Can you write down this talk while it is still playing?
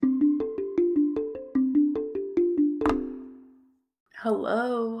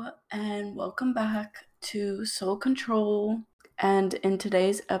Hello, and welcome back to Soul Control. And in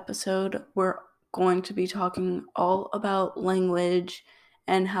today's episode, we're going to be talking all about language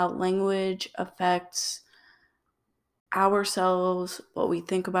and how language affects ourselves, what we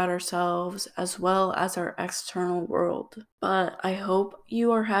think about ourselves, as well as our external world. But I hope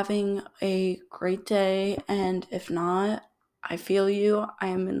you are having a great day, and if not, I feel you. I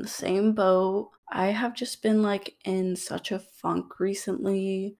am in the same boat. I have just been in such a funk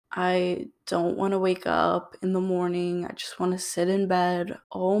recently. I don't want to wake up in the morning. I just want to sit in bed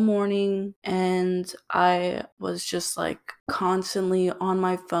all morning. And I was just constantly on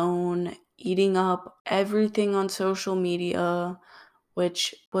my phone, eating up everything on social media,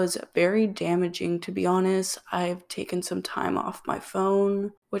 which was very damaging, to be honest. I've taken some time off my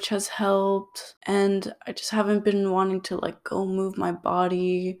phone, which has helped, and I just haven't been wanting to go move my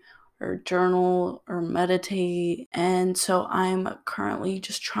body or journal or meditate. And so I'm currently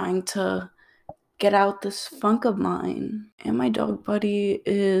just trying to get out this funk of mine. And my dog buddy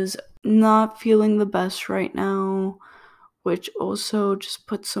is not feeling the best right now, which also just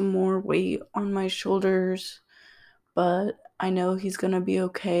put some more weight on my shoulders. But I know he's gonna be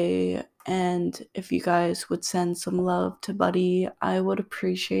okay. And if you guys would send some love to Buddy, I would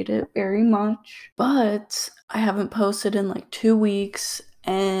appreciate it very much. But I haven't posted in 2 weeks,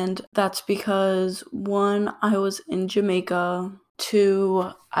 and that's because 1, I was in Jamaica,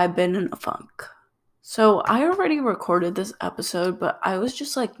 2, I've been in a funk. So I already recorded this episode, but I was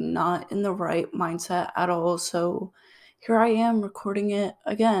just not in the right mindset at all. So here I am recording it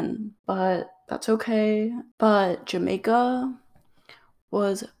again, but that's okay. But Jamaica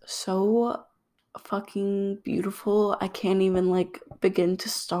was so fucking beautiful. I can't even begin to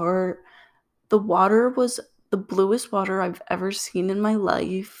start. The water was the bluest water I've ever seen in my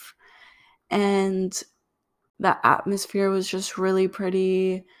life, and the atmosphere was just really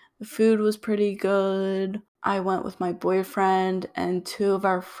pretty. The food was pretty good. I went with my boyfriend and 2 of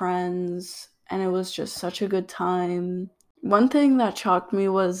our friends, and it was just such a good time. One thing that shocked me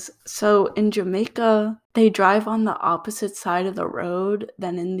was, so in Jamaica, they drive on the opposite side of the road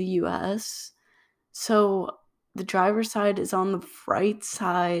than in the US. So the driver's side is on the right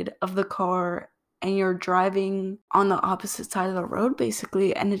side of the car, and you're driving on the opposite side of the road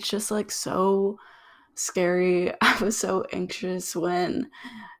basically, and it's just so scary. I was so anxious when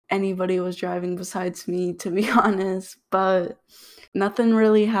anybody was driving besides me, to be honest, but nothing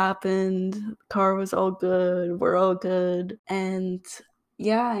really happened. The car was all good. We're all good. And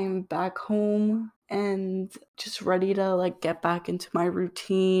yeah, I'm back home and just ready to get back into my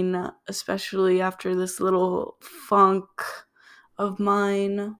routine, especially after this little funk of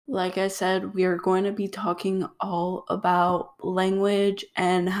mine. Like I said, we are going to be talking all about language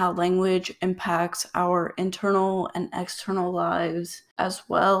and how language impacts our internal and external lives, as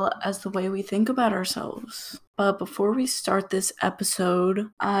well as the way we think about ourselves. But before we start this episode,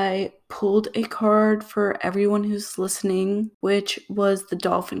 I pulled a card for everyone who's listening, which was the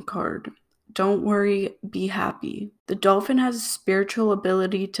dolphin card. Don't worry, be happy. The dolphin has a spiritual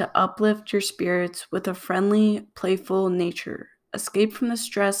ability to uplift your spirits with a friendly, playful nature. Escape from the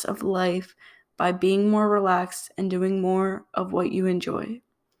stress of life by being more relaxed and doing more of what you enjoy.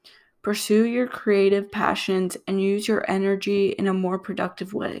 Pursue your creative passions and use your energy in a more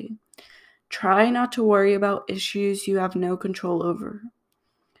productive way. Try not to worry about issues you have no control over.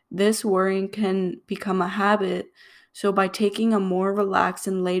 This worrying can become a habit, so by taking a more relaxed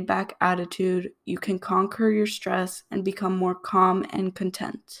and laid-back attitude, you can conquer your stress and become more calm and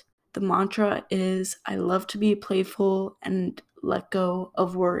content. The mantra is, I love to be playful and let go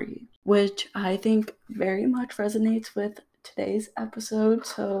of worry, which I think very much resonates with today's episode,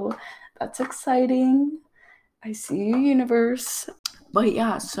 so that's exciting. I see you, universe. But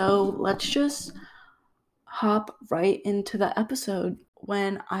yeah, so let's just hop right into the episode.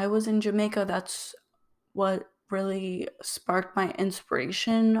 When I was in Jamaica, that's what really sparked my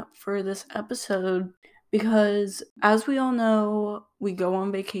inspiration for this episode, because as we all know, we go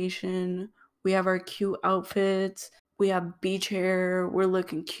on vacation, we have our cute outfits, we have beach hair, we're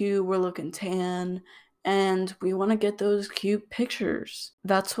looking cute, we're looking tan, and we want to get those cute pictures.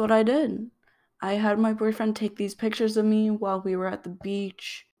 That's what I did. I had my boyfriend take these pictures of me while we were at the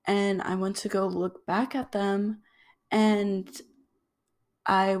beach, and I went to go look back at them, and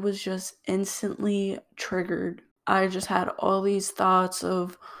I was just instantly triggered. I just had all these thoughts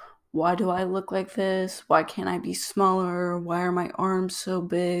of, why do I look like this? Why can't I be smaller? Why are my arms so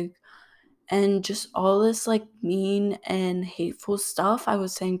big? And just all this mean and hateful stuff I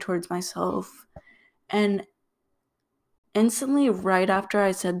was saying towards myself. And instantly, right after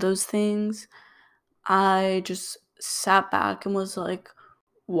I said those things, I just sat back and was like,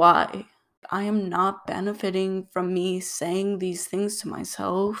 why? I am not benefiting from me saying these things to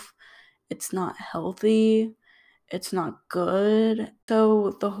myself. It's not healthy. It's not good.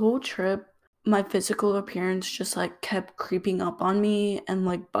 So the whole trip, my physical appearance just like kept creeping up on me and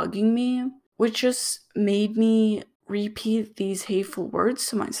like bugging me, which just made me repeat these hateful words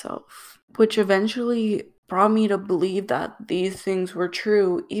to myself, which eventually brought me to believe that these things were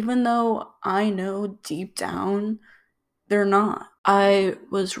true, even though I know deep down they're not. I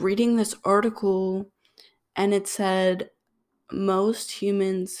was reading this article and it said most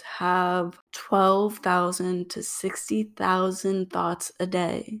humans have 12,000 to 60,000 thoughts a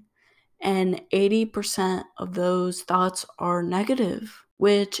day, and 80% of those thoughts are negative,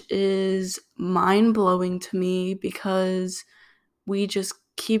 which is mind blowing to me because we just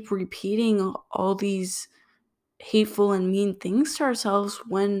keep repeating all these hateful and mean things to ourselves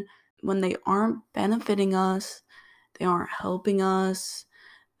when they aren't benefiting us, they aren't helping us,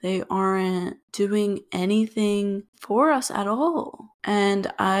 they aren't doing anything for us at all.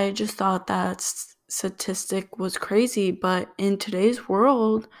 And I just thought that statistic was crazy. But in today's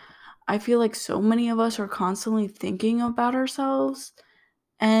world, I feel like so many of us are constantly thinking about ourselves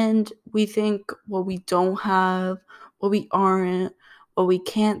and we think what we don't have, what we aren't, what we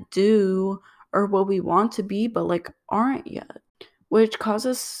can't do, or what we want to be but like aren't yet, which causes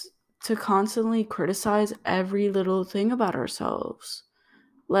us to constantly criticize every little thing about ourselves.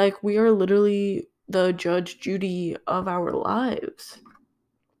 Like, we are literally the Judge Judy of our lives.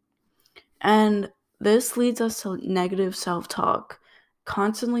 And this leads us to negative self talk,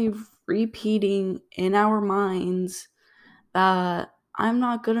 constantly repeating in our minds that I'm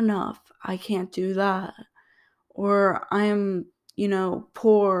not good enough, I can't do that, or I'm,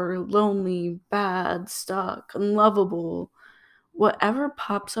 poor, lonely, bad, stuck, unlovable. Whatever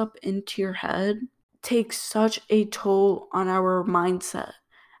pops up into your head takes such a toll on our mindset,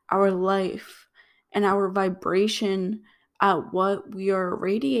 our life, and our vibration at what we are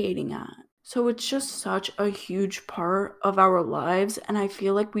radiating at. So it's just such a huge part of our lives, and I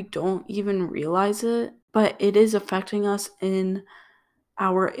feel like we don't even realize it, but it is affecting us in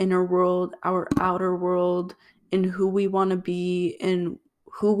our inner world, our outer world, in who we want to be, in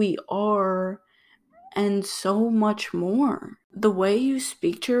who we are, and so much more. The way you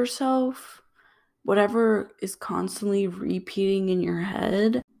speak to yourself, whatever is constantly repeating in your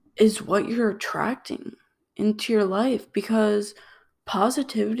head, is what you're attracting into your life, because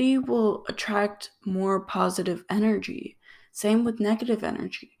positivity will attract more positive energy. Same with negative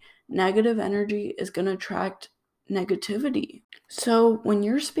energy. Negative energy is going to attract negativity. So when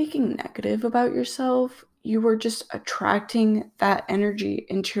you're speaking negative about yourself, you are just attracting that energy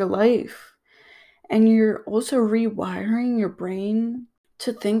into your life. And you're also rewiring your brain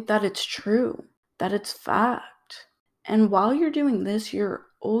to think that it's true, that it's fact. And while you're doing this, you're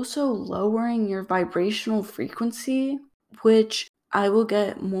also lowering your vibrational frequency, which I will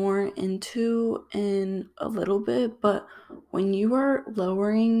get more into in a little bit. But when you are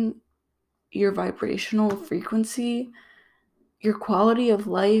lowering your vibrational frequency, your quality of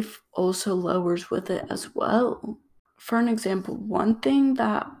life also lowers with it as well. For an example, one thing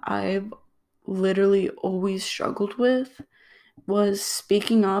that I've literally always struggled with was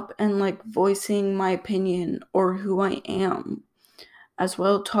speaking up and like voicing my opinion or who I am, as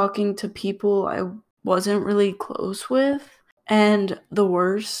well talking to people I wasn't really close with. And the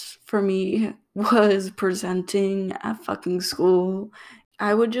worst for me was presenting at fucking school.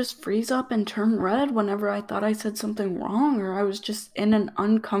 I would just freeze up and turn red whenever I thought I said something wrong or I was just in an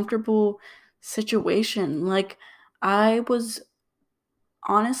uncomfortable situation. Like, I was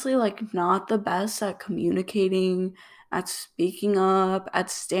honestly like not the best at communicating, at speaking up,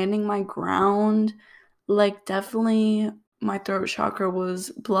 at standing my ground. Like, definitely my throat chakra was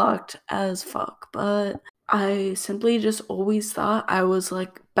blocked as fuck, but I simply just always thought I was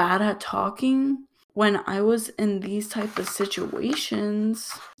like bad at talking. When I was in these type of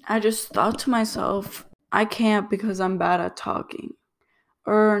situations, I just thought to myself, I can't because I'm bad at talking.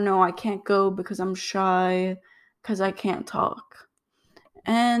 Or no, I can't go because I'm shy because I can't talk.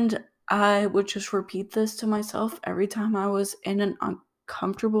 And I would just repeat this to myself every time I was in an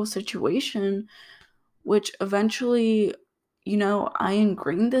uncomfortable situation, which eventually, I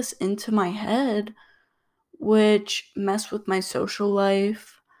ingrained this into my head, which messed with my social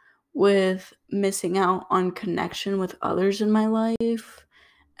life, with missing out on connection with others in my life,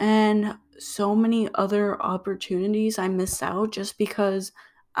 and so many other opportunities I missed out just because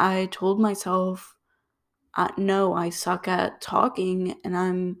I told myself, no, I suck at talking and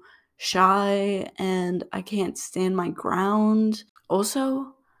I'm shy and I can't stand my ground.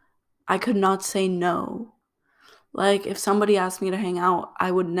 Also, I could not say no. Like, if somebody asked me to hang out,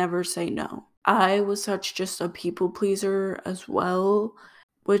 I would never say no. I was such just a people pleaser as well,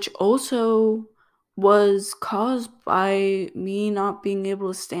 which also was caused by me not being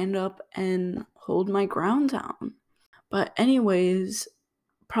able to stand up and hold my ground down. But anyways,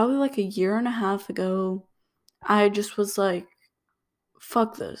 probably like a year and a half ago, I just was like,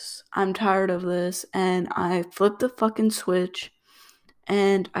 fuck this. I'm tired of this. And I flipped the fucking switch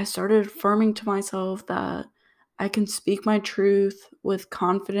and I started affirming to myself that I can speak my truth with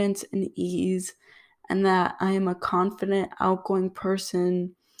confidence and ease, and that I am a confident, outgoing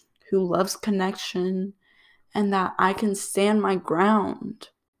person who loves connection, and that I can stand my ground.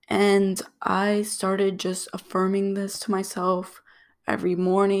 And I started just affirming this to myself every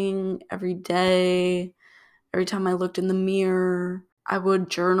morning, every day, every time I looked in the mirror. I would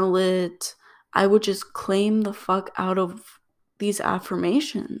journal it. I would just claim the fuck out of these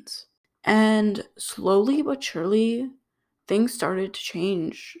affirmations. And slowly but surely, things started to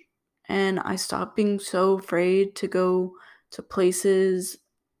change. And I stopped being so afraid to go to places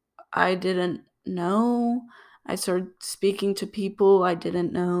I didn't know. I started speaking to people I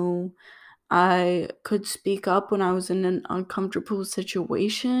didn't know. I could speak up when I was in an uncomfortable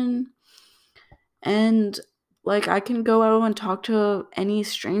situation. And like, I can go out and talk to any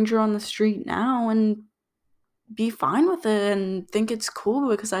stranger on the street now and be fine with it and think it's cool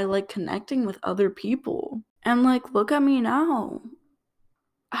because I like connecting with other people. And like, look at me now.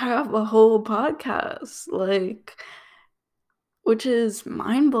 I have a whole podcast, like, which is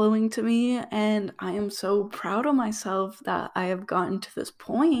mind blowing to me. And I am so proud of myself that I have gotten to this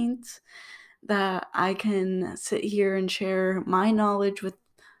point that I can sit here and share my knowledge with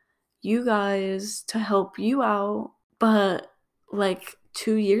you guys to help you out. But like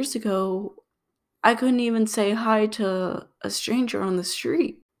 2 years ago, I couldn't even say hi to a stranger on the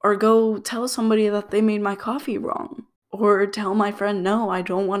street or go tell somebody that they made my coffee wrong or tell my friend, no, I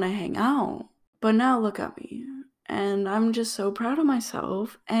don't want to hang out. But now look at me. And I'm just so proud of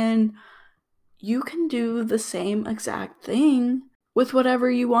myself. And you can do the same exact thing with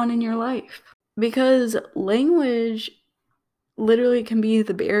whatever you want in your life. Because language literally can be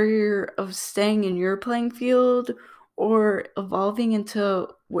the barrier of staying in your playing field or evolving into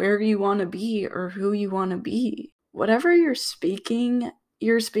where you want to be or who you want to be. Whatever you're speaking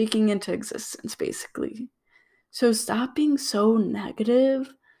into existence, basically. So stop being so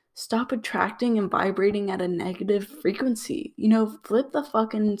negative. Stop attracting and vibrating at a negative frequency. Flip the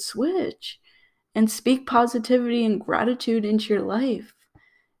fucking switch and speak positivity and gratitude into your life.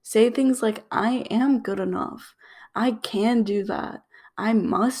 Say things like, I am good enough. I can do that. I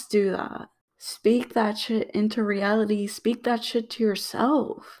must do that. Speak that shit into reality. Speak that shit to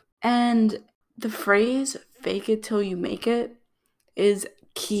yourself. And the phrase, fake it till you make it, is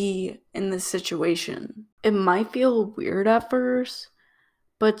key in this situation. It might feel weird at first,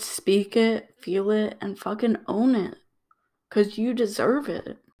 but speak it, feel it, and fucking own it. Because you deserve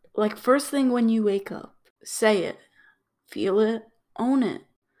it. Like, first thing when you wake up, say it, feel it, own it.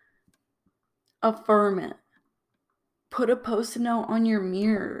 Affirm it. Put a post-it note on your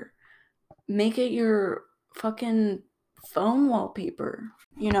mirror. Make it your fucking phone wallpaper.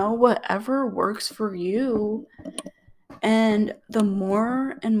 Whatever works for you. And the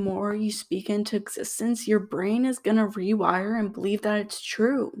more and more you speak into existence, your brain is going to rewire and believe that it's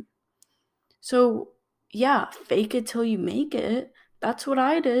true. So, yeah, fake it till you make it. That's what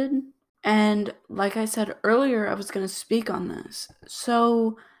I did. And like I said earlier, I was going to speak on this.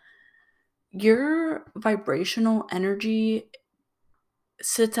 So, your vibrational energy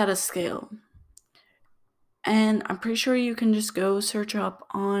sits at a scale. And I'm pretty sure you can just go search up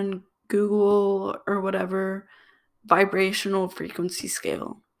on Google or whatever, vibrational frequency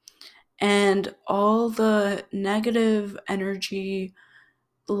scale. And all the negative energy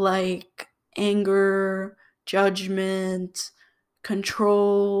like anger, judgment,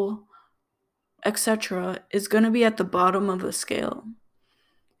 control, etc. is going to be at the bottom of the scale.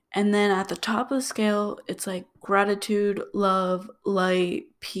 And then at the top of the scale, it's like gratitude, love, light,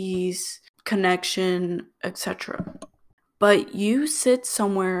 peace, connection, etc. But you sit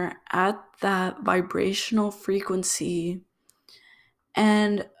somewhere at that vibrational frequency,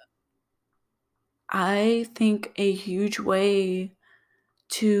 and I think a huge way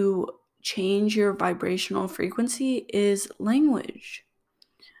to change your vibrational frequency is language.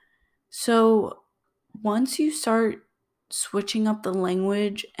 So once you start switching up the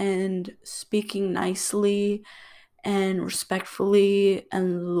language and speaking nicely and respectfully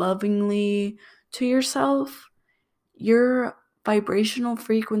and lovingly to yourself, your vibrational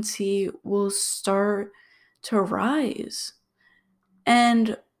frequency will start to rise.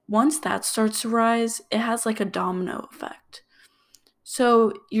 And once that starts to rise, it has like a domino effect.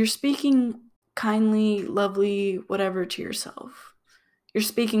 So you're speaking kindly, lovely, whatever to yourself. You're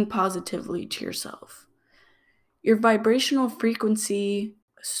speaking positively to yourself. Your vibrational frequency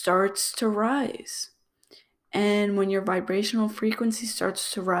starts to rise. And when your vibrational frequency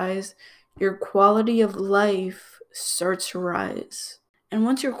starts to rise, your quality of life starts to rise. And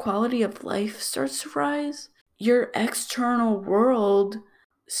once your quality of life starts to rise, your external world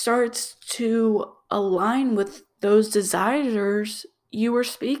starts to align with those desires you were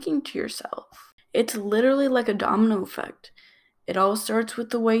speaking to yourself. It's literally like a domino effect. It all starts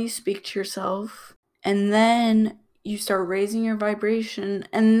with the way you speak to yourself, and then you start raising your vibration,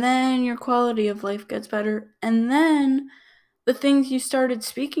 and then your quality of life gets better, and then the things you started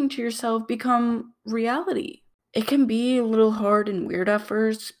speaking to yourself become reality. It can be a little hard and weird at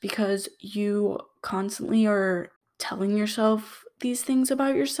first because you constantly are telling yourself these things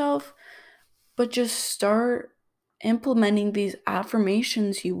about yourself, but just start implementing these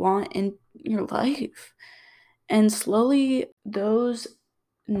affirmations you want in your life. And slowly, those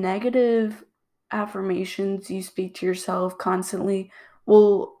negative affirmations you speak to yourself constantly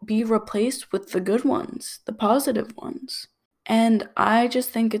will be replaced with the good ones, the positive ones. And I just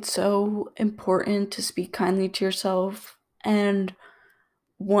think it's so important to speak kindly to yourself. And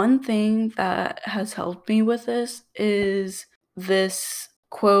one thing that has helped me with this is this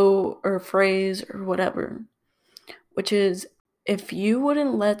quote or phrase or whatever, which is, if you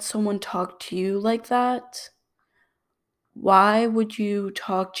wouldn't let someone talk to you like that, why would you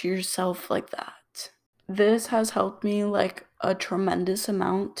talk to yourself like that? This has helped me like a tremendous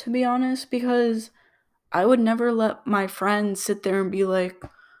amount, to be honest, because I would never let my friends sit there and be like,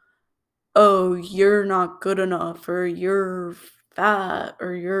 oh, you're not good enough, or you're fat,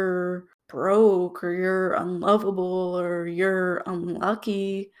 or you're broke, or you're unlovable, or you're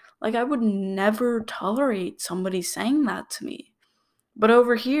unlucky. Like, I would never tolerate somebody saying that to me. But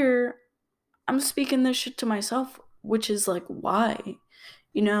over here, I'm speaking this shit to myself, which is like, why?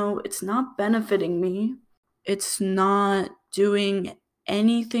 It's not benefiting me. It's not doing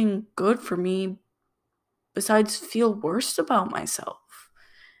anything good for me besides feel worse about myself.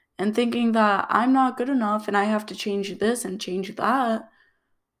 And thinking that I'm not good enough and I have to change this and change that,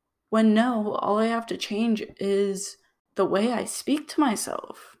 when no, all I have to change is the way I speak to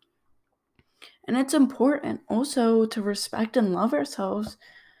myself. And it's important also to respect and love ourselves,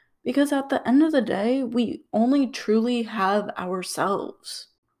 because at the end of the day, we only truly have ourselves.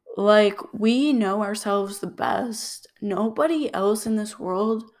 Like, we know ourselves the best. Nobody else in this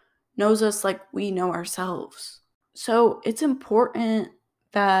world knows us like we know ourselves. So it's important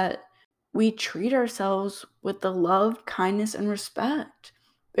that we treat ourselves with the love, kindness, and respect,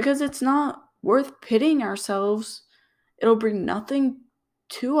 because it's not worth pitying ourselves. It'll bring nothing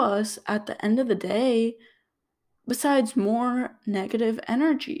to us at the end of the day besides more negative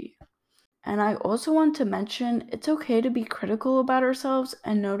energy. And I also want to mention, it's okay to be critical about ourselves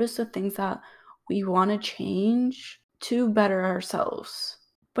and notice the things that we want to change to better ourselves.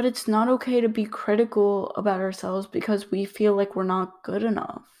 But it's not okay to be critical about ourselves because we feel like we're not good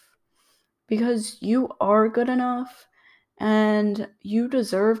enough. Because you are good enough and you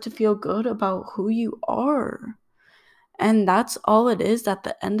deserve to feel good about who you are. And that's all it is at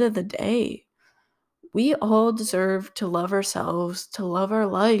the end of the day. We all deserve to love ourselves, to love our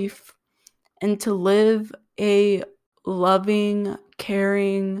life, and to live a loving,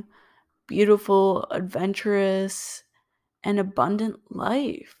 caring, beautiful, adventurous, and abundant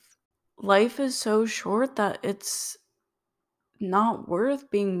life. Life is so short that it's not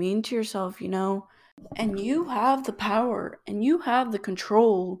worth being mean to yourself, And you have the power and you have the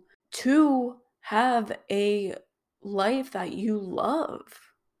control to have a life that you love.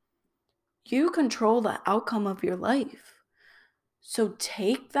 You control the outcome of your life. So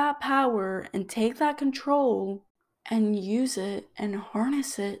take that power and take that control and use it and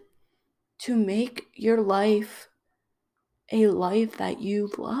harness it to make your life a life that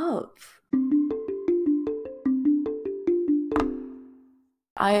you love.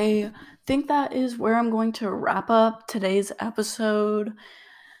 I think that is where I'm going to wrap up today's episode.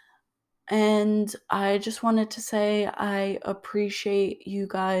 And I just wanted to say I appreciate you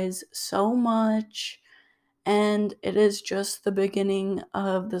guys so much. And it is just the beginning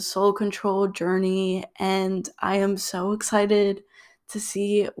of the soul control journey. And I am so excited to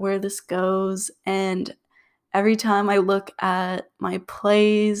see where this goes. And every time I look at my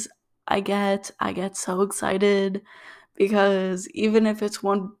plays, I get so excited, because even if it's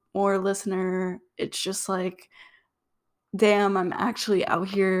one more listener, it's just like, damn, I'm actually out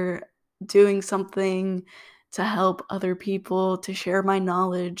here doing something to help other people, to share my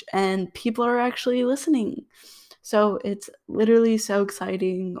knowledge, and people are actually listening. So it's literally so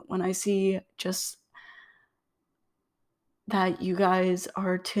exciting when I see just that you guys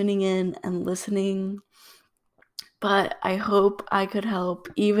are tuning in and listening. But I hope I could help,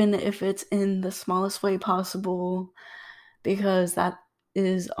 even if it's in the smallest way possible, because that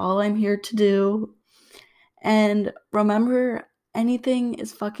is all I'm here to do. And remember, anything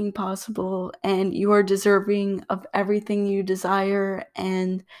is fucking possible, and you are deserving of everything you desire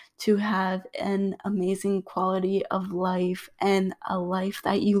and to have an amazing quality of life and a life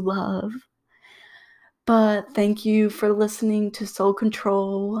that you love. But thank you for listening to Soul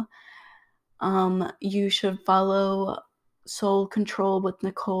Control. You should follow Soul Control with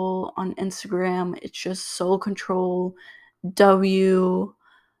Nicole on Instagram. It's just Soul Control W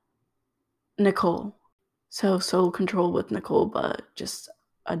Nicole. So Soul Control with Nicole, but just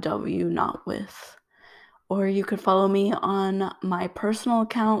a W, not with. Or you could follow me on my personal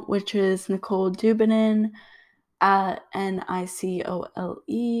account, which is Nicole Dubinin at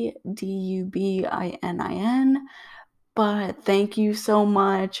NicoleDubinin. But thank you so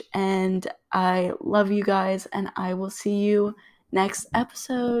much, and I love you guys, and I will see you next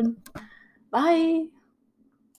episode. Bye!